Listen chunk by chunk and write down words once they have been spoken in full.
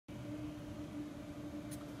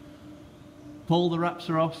Paul, the wraps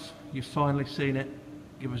are off. You've finally seen it.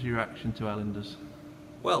 Give us your reaction to Ellenders.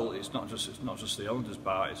 Well, it's not just the Ellenders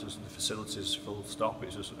bar. It's just the facilities, full stop.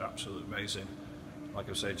 It's just absolutely amazing. Like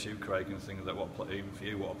I was saying to you, Craig, and thinking that even for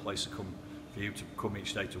you, what a place for you to come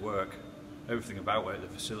each day to work. Everything about it, the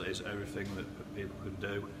facilities, everything that people can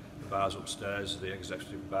do. The bars upstairs, the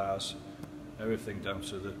executive bars, everything down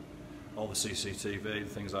to all the CCTV,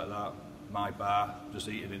 things like that. My bar, just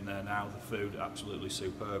eating in there now. The food, absolutely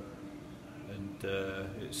superb, and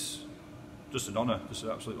it's just an honour, just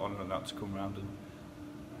an absolute honour, and that to come around and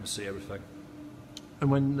see everything.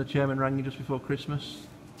 And when the chairman rang you just before Christmas,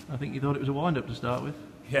 I think you thought it was a wind-up to start with.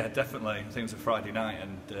 Yeah, definitely. I think it was a Friday night,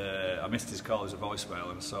 and I missed his call as a voicemail,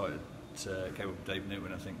 and I saw it. Came up with Dave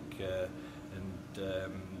Newton, I think, and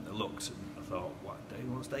I looked and I thought,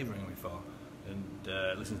 what's Dave ringing me for?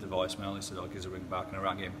 And listened to the voicemail. He said, "I'll give us a ring back," and I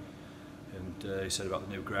rang him, and he said about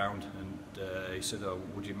the new ground, and he said, "Oh,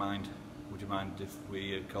 would you mind if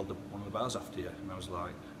we called one of the bars after you?" And I was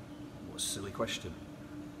like, "What a silly question!"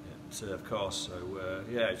 Of course. So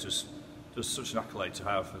yeah, it's just such an accolade to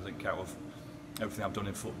have. I think out of everything I've done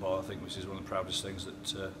in football, I think this is one of the proudest things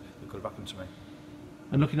that could have happened to me.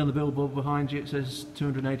 And looking on the billboard behind you, it says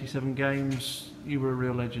 287 games. You were a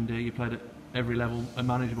real legend here. You played at every level,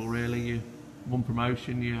 manageable really. You won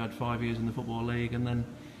promotion. You had 5 years in the Football League, and then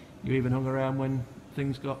you even hung around when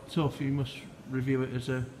things got tough. You must review it as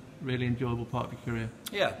a really enjoyable part of your career.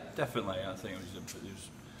 Yeah, definitely. I think it was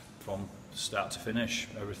from start to finish,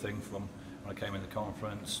 everything from when I came in the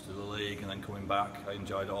conference to the league and then coming back. I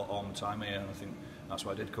enjoyed all my time here, and I think that's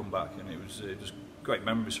why I did come back, and it was just great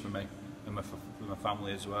memories for me and my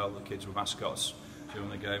family as well. The kids were mascots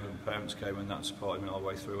during the game, and parents came and that supported me all the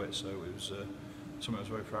way through it, so it was something I was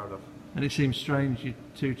very proud of. And it seems strange, your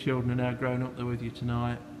two children are now grown up there with you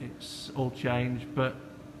tonight. It's all changed, but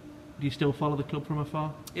do you still follow the club from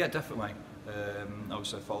afar? Yeah, definitely.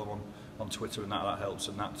 Obviously I follow them on Twitter, and that helps,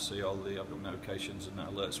 and that to see all the, I've got notifications and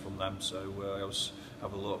alerts from them, so I always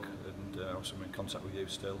have a look, and obviously I'm in contact with you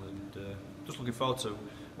still, and just looking forward to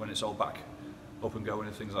when it's all back up and going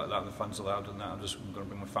and things like that, and the fans allowed and that. I'm going to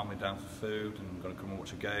bring my family down for food, and I'm going to come and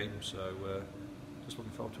watch a game, so just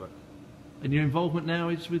looking forward to it. And your involvement now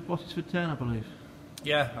is with Wattisford Town, I believe?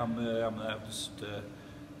 Yeah, I'm there, just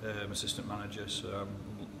assistant manager, so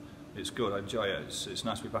it's good, I enjoy it. It's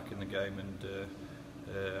nice to be back in the game, and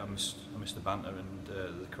I miss the banter and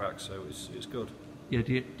the crack, so it's good. Yeah,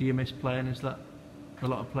 do you miss playing? Is that a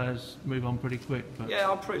lot of players move on pretty quick? But yeah,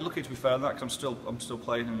 I'm pretty lucky to be fair on that, because I'm still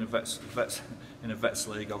playing in a vets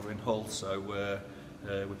league over in Hull, so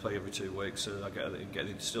we play every 2 weeks, so I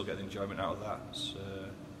still get the enjoyment out of that.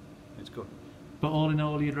 It's good. But all in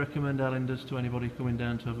all, you'd recommend Ellenders to anybody coming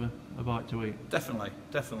down to have a bite to eat? Definitely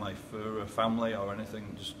for a family or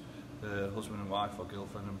anything, just husband and wife or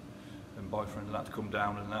girlfriend and boyfriend and that to come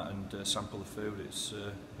down and sample the food.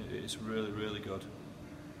 It's really good.